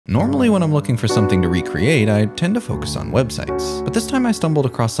Normally when I'm looking for something to recreate, I tend to focus on websites, but this time I stumbled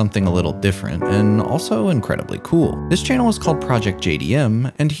across something a little different and also incredibly cool. This channel is called Project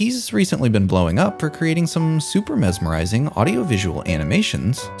JDM, and he's recently been blowing up for creating some super mesmerizing audiovisual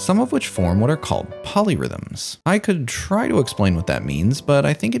animations, some of which form what are called polyrhythms. I could try to explain what that means, but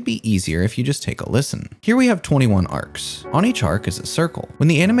I think it'd be easier if you just take a listen. Here we have 21 arcs. On each arc is a circle. When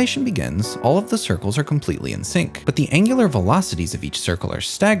the animation begins, all of the circles are completely in sync, but the angular velocities of each circle are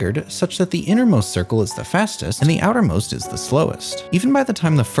staggered such that the innermost circle is the fastest and the outermost is the slowest. Even by the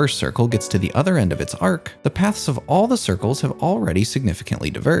time the first circle gets to the other end of its arc, the paths of all the circles have already significantly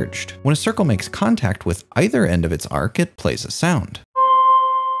diverged. When a circle makes contact with either end of its arc, it plays a sound,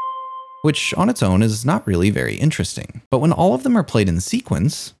 which on its own is not really very interesting. But when all of them are played in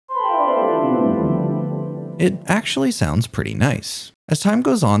sequence, it actually sounds pretty nice. As time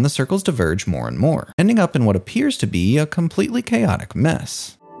goes on, the circles diverge more and more, ending up in what appears to be a completely chaotic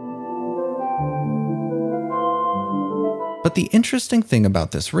mess. But the interesting thing about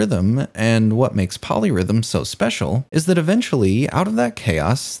this rhythm, and what makes polyrhythms so special, is that eventually, out of that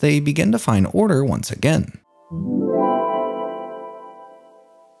chaos, they begin to find order once again.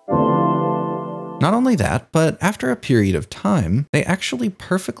 Not only that, but after a period of time, they actually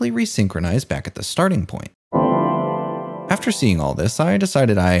perfectly resynchronize back at the starting point. After seeing all this, I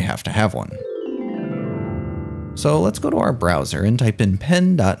decided I have to have one. So let's go to our browser and type in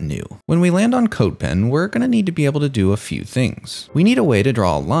pen.new. When we land on CodePen, we're going to need to be able to do a few things. We need a way to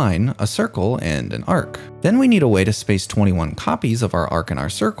draw a line, a circle, and an arc. Then we need a way to space 21 copies of our arc and our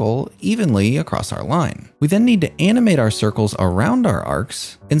circle evenly across our line. We then need to animate our circles around our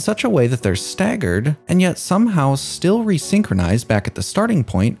arcs in such a way that they're staggered and yet somehow still resynchronize back at the starting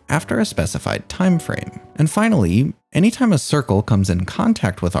point after a specified time frame. And finally, anytime a circle comes in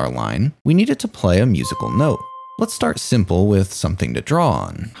contact with our line, we need it to play a musical note. Let's start simple with something to draw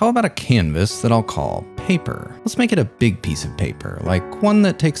on. How about a canvas that I'll call paper? Let's make it a big piece of paper, like one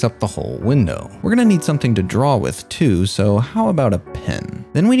that takes up the whole window. We're gonna need something to draw with too, so how about a pen?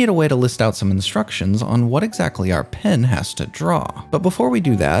 Then we need a way to list out some instructions on what exactly our pen has to draw. But before we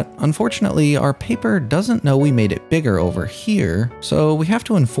do that, unfortunately, our paper doesn't know we made it bigger over here, so we have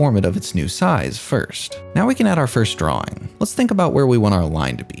to inform it of its new size first. Now we can add our first drawing. Let's think about where we want our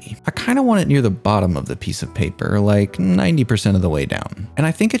line to be. I kinda want it near the bottom of the piece of paper, like 90% of the way down. And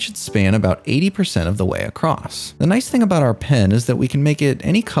I think it should span about 80% of the way across. The nice thing about our pen is that we can make it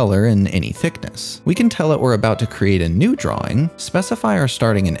any color and any thickness. We can tell it we're about to create a new drawing, specify our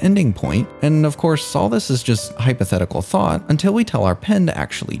starting and ending point, and of course all this is just hypothetical thought until we tell our pen to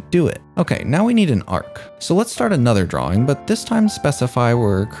actually do it. Okay, now we need an arc. So let's start another drawing, but this time specify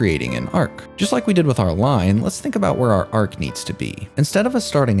we're creating an arc. Just like we did with our line, let's think about where our arc needs to be. Instead of a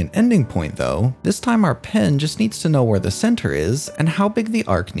starting and ending point though, this time our pen just needs to know where the center is and how big the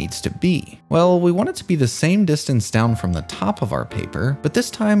arc needs to be. Well, we want it to be the same distance down from the top of our paper, but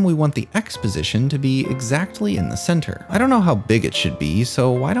this time we want the X position to be exactly in the center. I don't know how big it should be,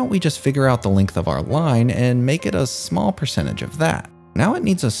 so why don't we just figure out the length of our line and make it a small percentage of that? Now it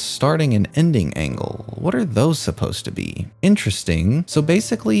needs a starting and ending angle. What are those supposed to be? Interesting. So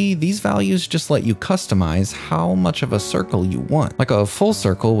basically, these values just let you customize how much of a circle you want. Like a full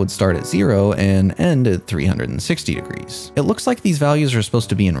circle would start at 0 and end at 360 degrees. It looks like these values are supposed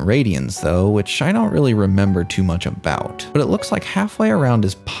to be in radians though, which I don't really remember too much about. But it looks like halfway around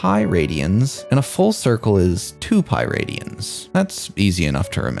is pi radians, and a full circle is 2 pi radians. That's easy enough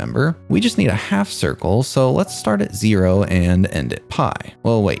to remember. We just need a half circle, so let's start at 0 and end at pi.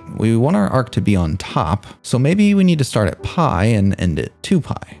 Well, wait, we want our arc to be on top, so maybe we need to start at pi and end at 2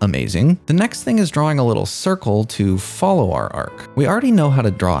 pi. Amazing. The next thing is drawing a little circle to follow our arc. We already know how to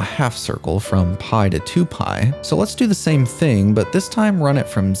draw a half circle from pi to 2 pi, so let's do the same thing, but this time run it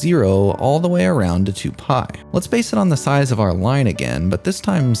from 0 all the way around to 2 pi. Let's base it on the size of our line again, but this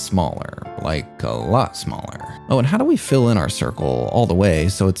time smaller, like a lot smaller. Oh, and how do we fill in our circle all the way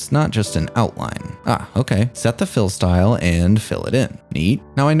so it's not just an outline? Ah, okay. Set the fill style and fill it in. Neat.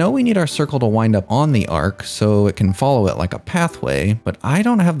 Now I know we need our circle to wind up on the arc so it can follow it like a pathway, but I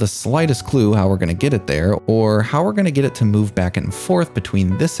don't have the slightest clue how we're going to get it there or how we're going to get it to move back and forth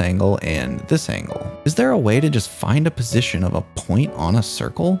between this angle and this angle. Is there a way to just find a position of a point on a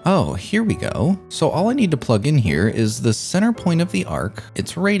circle? Oh, here we go. So all I need to plug in here is the center point of the arc,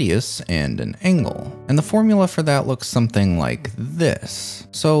 its radius, and an angle. And the formula for that looks something like this.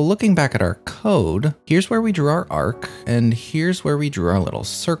 So looking back at our code, here's where we drew our arc, and here's where we we drew our little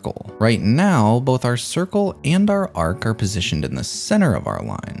circle. Right now, both our circle and our arc are positioned in the center of our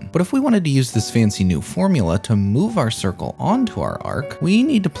line. But if we wanted to use this fancy new formula to move our circle onto our arc, we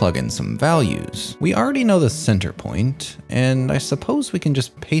need to plug in some values. We already know the center point, and I suppose we can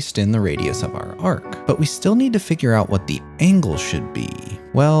just paste in the radius of our arc. But we still need to figure out what the angle should be.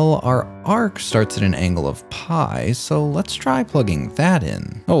 Well, our arc starts at an angle of pi, so let's try plugging that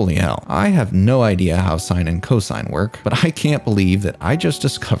in. Holy hell, I have no idea how sine and cosine work, but I can't believe that I just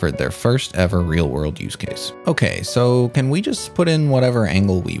discovered their first ever real-world use case. Okay, so can we just put in whatever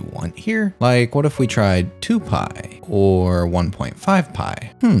angle we want here? Like, what if we tried 2 pi or 1.5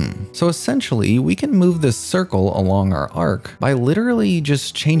 pi? So essentially, we can move this circle along our arc by literally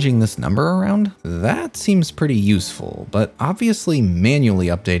just changing this number around. That seems pretty useful, but obviously manually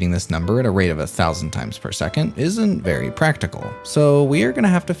updating this number at a rate of 1,000 times per second isn't very practical. So we are going to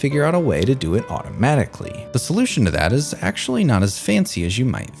have to figure out a way to do it automatically. The solution to that is actually not as fancy as you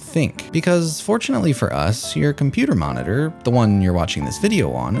might think, because fortunately for us, your computer monitor, the one you're watching this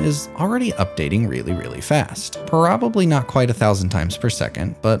video on, is already updating really fast. Probably not quite 1,000 times per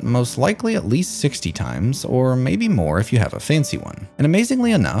second, but most likely at least 60 times, or maybe more if you have a fancy one. And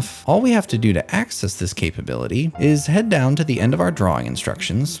amazingly enough, all we have to do to access this capability is head down to the end of our drawing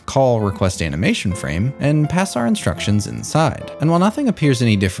instructions, call request animation frame, and pass our instructions inside. And while nothing appears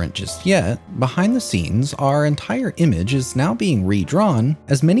any different just yet, behind the scenes, our entire image is now being redrawn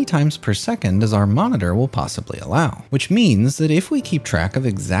as many times per second as our monitor will possibly allow. Which means that if we keep track of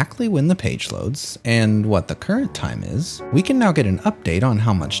exactly when the page loads and what the current time is, we can now get an update on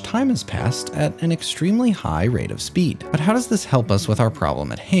how much time has passed at an extremely high rate of speed. But how does this help us with our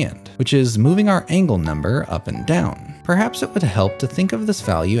problem at hand, which is moving our angle number up and down? Perhaps it would help to think of this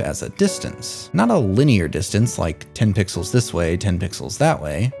value as a distance, not a linear distance like 10 pixels this way, 10 pixels that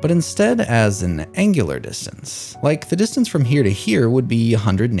way, but instead as an angular distance. Like the distance from here to here would be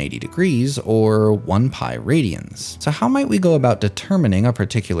 180 degrees or 1 pi radians. So how might we go about determining a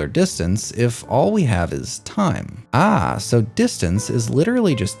particular distance if all we have is time? So distance is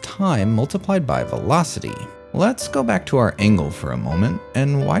literally just time multiplied by velocity. Let's go back to our angle for a moment,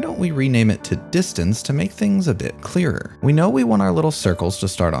 and why don't we rename it to distance to make things a bit clearer? We know we want our little circles to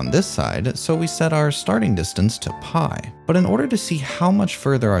start on this side, so we set our starting distance to pi. But in order to see how much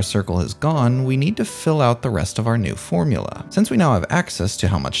further our circle has gone, we need to fill out the rest of our new formula. Since we now have access to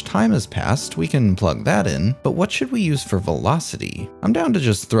how much time has passed, we can plug that in, but what should we use for velocity? I'm down to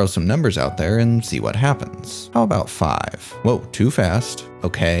just throw some numbers out there and see what happens. How about 5? Whoa, too fast.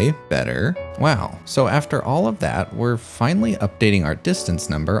 Okay, better. Wow, so after all of that, we're finally updating our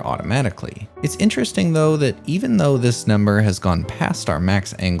distance number automatically. It's interesting though that even though this number has gone past our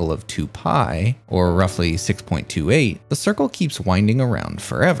max angle of 2 pi, or roughly 6.28, the circle keeps winding around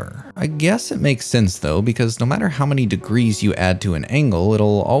forever. I guess it makes sense though, because no matter how many degrees you add to an angle,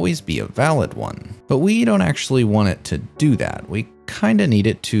 it'll always be a valid one. But we don't actually want it to do that. We kinda need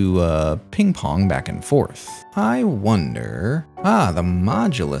it to ping pong back and forth. I wonder, the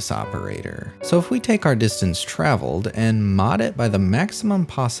modulus operator. So if we take our distance traveled and mod it by the maximum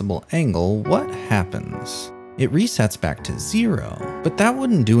possible angle, what happens? It resets back to 0, but that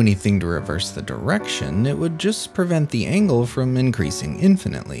wouldn't do anything to reverse the direction. It would just prevent the angle from increasing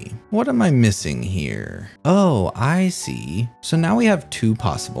infinitely. What am I missing here? Oh, I see. So now we have two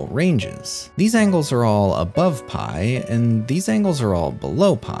possible ranges. These angles are all above pi, and these angles are all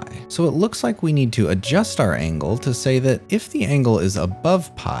below pi. So it looks like we need to adjust our angle to say that if the angle is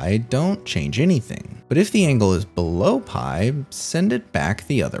above pi, don't change anything. But if the angle is below pi, send it back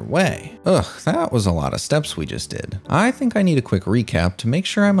the other way. Ugh, that was a lot of steps we just did. I think I need a quick recap to make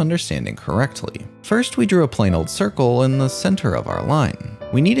sure I'm understanding correctly. First, we drew a plain old circle in the center of our line.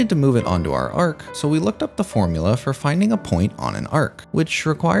 We needed to move it onto our arc, so we looked up the formula for finding a point on an arc, which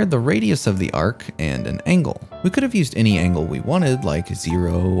required the radius of the arc and an angle. We could have used any angle we wanted, like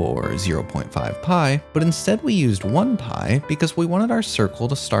 0 or 0.5 pi, but instead we used 1 pi because we wanted our circle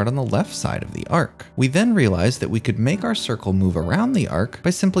to start on the left side of the arc. We then realized that we could make our circle move around the arc by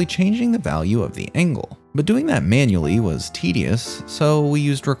simply changing the value of the angle. But doing that manually was tedious, so we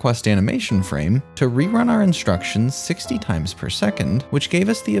used request animation frame to rerun our instructions 60 times per second, which gave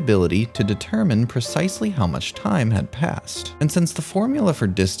us the ability to determine precisely how much time had passed. And since the formula for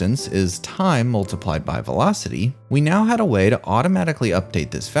distance is time multiplied by velocity, we now had a way to automatically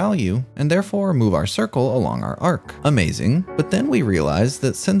update this value and therefore move our circle along our arc. Amazing, but then we realized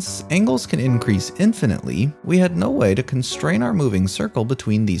that since angles can increase infinitely, we had no way to constrain our moving circle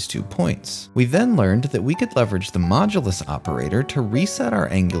between these 2 points. We then learned that that we could leverage the modulus operator to reset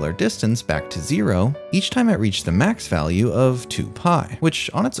our angular distance back to 0 each time it reached the max value of 2 pi, which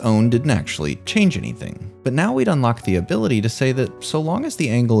on its own didn't actually change anything. But now we'd unlock the ability to say that so long as the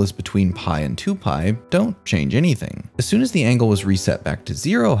angle is between pi and 2 pi, don't change anything. As soon as the angle was reset back to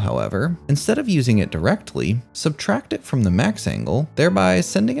 0, however, instead of using it directly, subtract it from the max angle, thereby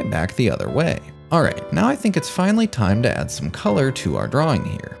sending it back the other way. Alright, now I think it's finally time to add some color to our drawing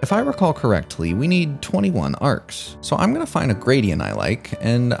here. If I recall correctly, we need 21 arcs. So I'm going to find a gradient I like,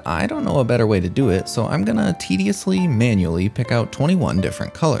 and I don't know a better way to do it, so I'm going to tediously, manually pick out 21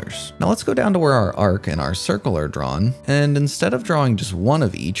 different colors. Now let's go down to where our arc and our circle are drawn, and instead of drawing just one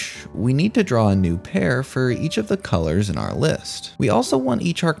of each, we need to draw a new pair for each of the colors in our list. We also want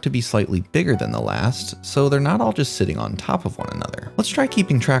each arc to be slightly bigger than the last, so they're not all just sitting on top of one another. Let's try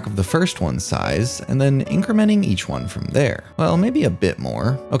keeping track of the first one's size, and then incrementing each one from there. Well, maybe a bit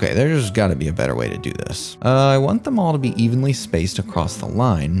more. Okay, there's gotta be a better way to do this. I want them all to be evenly spaced across the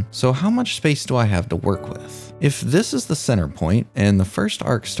line, so how much space do I have to work with? If this is the center point, and the first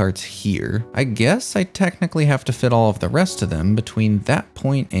arc starts here, I guess I technically have to fit all of the rest of them between that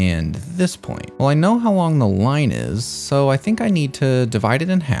point and this point. Well, I know how long the line is, so I think I need to divide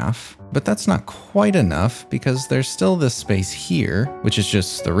it in half, but that's not quite enough because there's still this space here, which is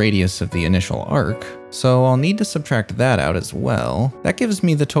just the radius of the initial arc. So I'll need to subtract that out as well. That gives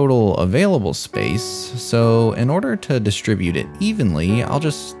me the total available space, so in order to distribute it evenly, I'll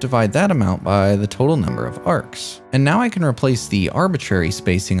just divide that amount by the total number of arcs. And now I can replace the arbitrary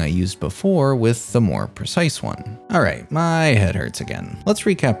spacing I used before with the more precise one. Alright, my head hurts again. Let's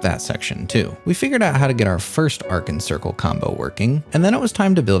recap that section too. We figured out how to get our first arc and circle combo working, and then it was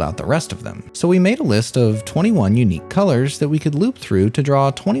time to build out the rest of them. So we made a list of 21 unique colors that we could loop through to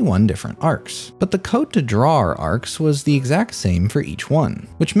draw 21 different arcs. But the code to draw our arcs was the exact same for each one,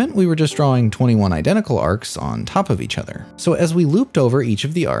 which meant we were just drawing 21 identical arcs on top of each other. So as we looped over each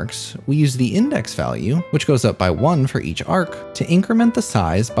of the arcs, we used the index value, which goes up by 1 for each arc, to increment the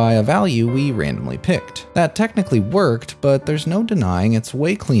size by a value we randomly picked. That technically worked, but there's no denying it's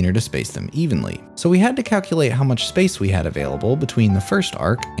way cleaner to space them evenly. So we had to calculate how much space we had available between the first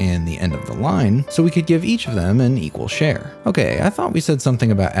arc and the end of the line, so we could give each of them an equal share. Okay, I thought we said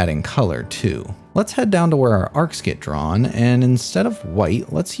something about adding color too. Let's head down to where our arcs get drawn, and instead of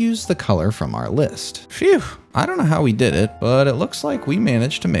white, let's use the color from our list. Phew! I don't know how we did it, but it looks like we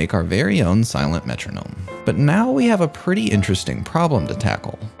managed to make our very own silent metronome. But now we have a pretty interesting problem to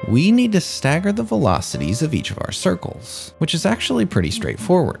tackle. We need to stagger the velocities of each of our circles, which is actually pretty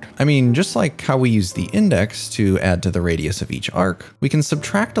straightforward. I mean, just like how we use the index to add to the radius of each arc, we can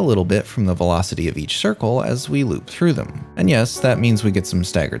subtract a little bit from the velocity of each circle as we loop through them. And yes, that means we get some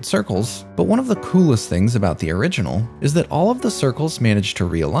staggered circles, but one of the coolest things about the original is that all of the circles manage to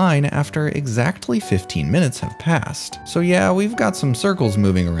realign after exactly 15 minutes have passed. So yeah, we've got some circles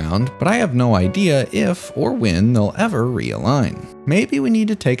moving around, but I have no idea if or when they'll ever realign. Maybe we need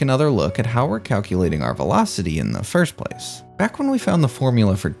to take another look at how we're calculating our velocity in the first place. Back when we found the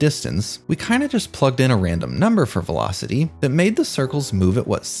formula for distance, we kind of just plugged in a random number for velocity that made the circles move at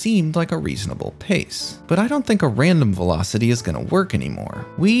what seemed like a reasonable pace. But I don't think a random velocity is going to work anymore.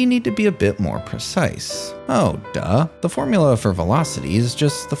 We need to be a bit more precise. Oh, duh. The formula for velocity is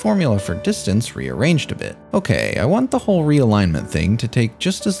just the formula for distance rearranged a bit. Okay, I want the whole realignment thing to take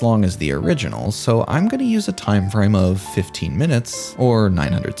just as long as the original, so I'm going to use a time frame of 15 minutes or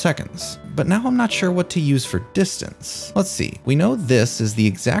 900 seconds. But now I'm not sure what to use for distance. Let's see, we know this is the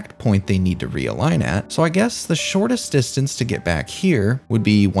exact point they need to realign at, so I guess the shortest distance to get back here would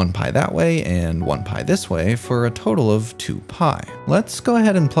be 1 pi that way and 1 pi this way for a total of 2 pi. Let's go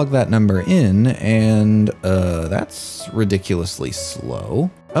ahead and plug that number in, and that's ridiculously slow.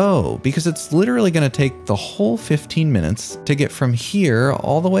 Oh, because it's literally going to take the whole 15 minutes to get from here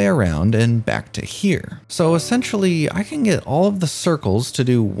all the way around and back to here. So essentially, I can get all of the circles to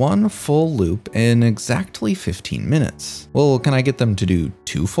do one full loop in exactly 15 minutes. Well, can I get them to do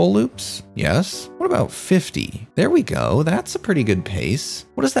 2 full loops? Yes. What about 50? There we go. That's a pretty good pace.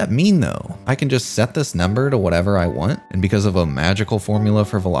 What does that mean though? I can just set this number to whatever I want, and because of a magical formula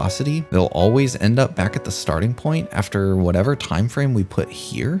for velocity, they'll always end up back at the starting point after whatever time frame we put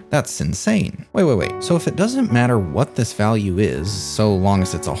here? That's insane. Wait. So if it doesn't matter what this value is, so long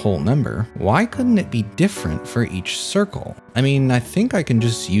as it's a whole number, why couldn't it be different for each circle? I mean, I think I can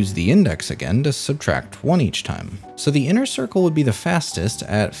just use the index again to subtract 1 each time. So the inner circle would be the fastest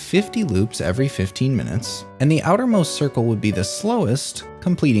at 50 loops every 15 minutes, and the outermost circle would be the slowest,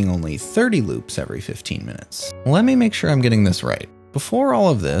 completing only 30 loops every 15 minutes. Let me make sure I'm getting this right. Before all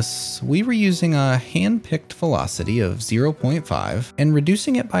of this, we were using a hand-picked velocity of 0.5 and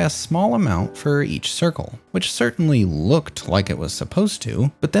reducing it by a small amount for each circle, which certainly looked like it was supposed to,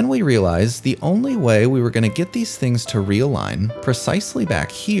 but then we realized the only way we were going to get these things to realign precisely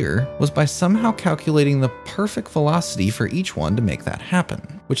back here was by somehow calculating the perfect velocity for each one to make that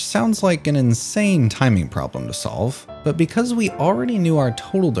happen, which sounds like an insane timing problem to solve. But because we already knew our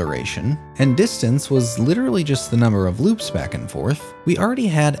total duration, and distance was literally just the number of loops back and forth, we already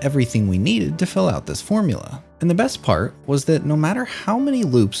had everything we needed to fill out this formula. And the best part was that no matter how many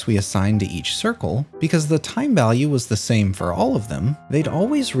loops we assigned to each circle, because the time value was the same for all of them, they'd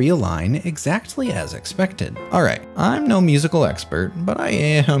always realign exactly as expected. Alright, I'm no musical expert, but I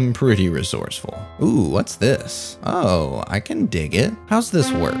am pretty resourceful. Ooh, what's this? Oh, I can dig it. How's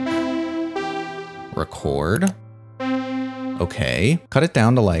this work? Record. Okay, cut it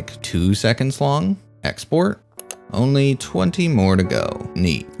down to like 2 seconds long. Export. Only 20 more to go.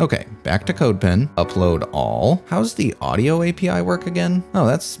 Neat. Okay, back to CodePen. Upload all. How's the audio API work again? Oh,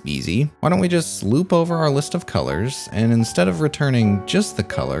 that's easy. Why don't we just loop over our list of colors, and instead of returning just the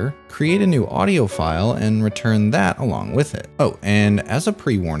color, create a new audio file and return that along with it. Oh, and as a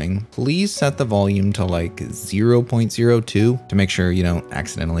pre-warning, please set the volume to like 0.02 to make sure you don't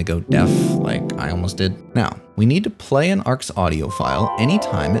accidentally go deaf like I almost did. Now, we need to play an arc's audio file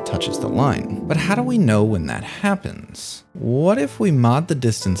anytime it touches the line. But how do we know when that happens? What if we mod the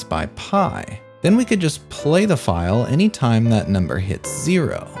distance by pi? Then we could just play the file anytime that number hits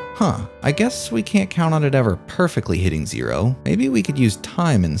 0. Huh, I guess we can't count on it ever perfectly hitting 0. Maybe we could use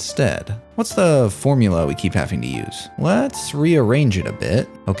time instead. What's the formula we keep having to use? Let's rearrange it a bit.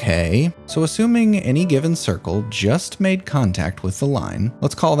 Okay, so assuming any given circle just made contact with the line,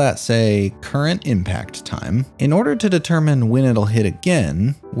 let's call that, say, current impact time. In order to determine when it'll hit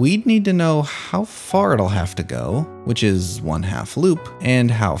again, we'd need to know how far it'll have to go, which is 1/2 loop, and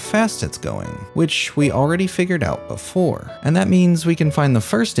how fast it's going, which we already figured out before. And that means we can find the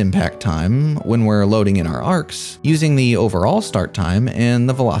first impact time when we're loading in our arcs using the overall start time and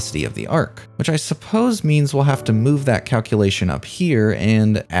the velocity of the arc, which I suppose means we'll have to move that calculation up here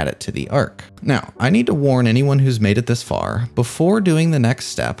and add it to the arc. Now, I need to warn anyone who's made it this far, before doing the next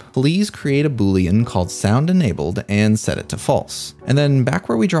step, please create a boolean called sound enabled and set it to false. And then back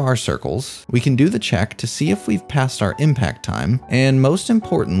where we draw our circles, we can do the check to see if we've passed our impact time, and most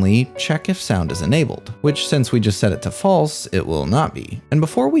importantly, check if sound is enabled, which since we just set it to false, it will not be. And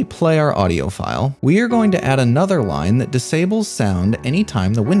before we play our audio file, we are going to add another line that disables sound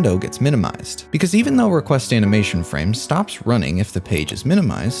anytime the window gets minimized. Because even though request animation frame stops running if the page is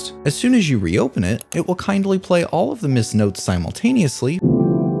minimized, as soon as you reopen it, it will kindly play all of the missed notes simultaneously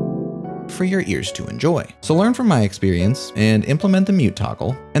for your ears to enjoy. So learn from my experience and implement the mute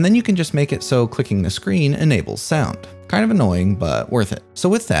toggle, and then you can just make it so clicking the screen enables sound. Kind of annoying, but worth it. So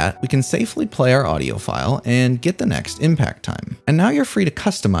with that, we can safely play our audio file and get the next impact time. And now you're free to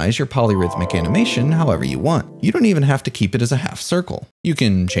customize your polyrhythmic animation however you want. You don't even have to keep it as a half circle. You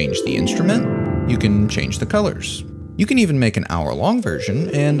can change the instrument, you can change the colors. You can even make an hour-long version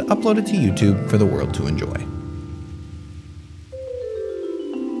and upload it to YouTube for the world to enjoy.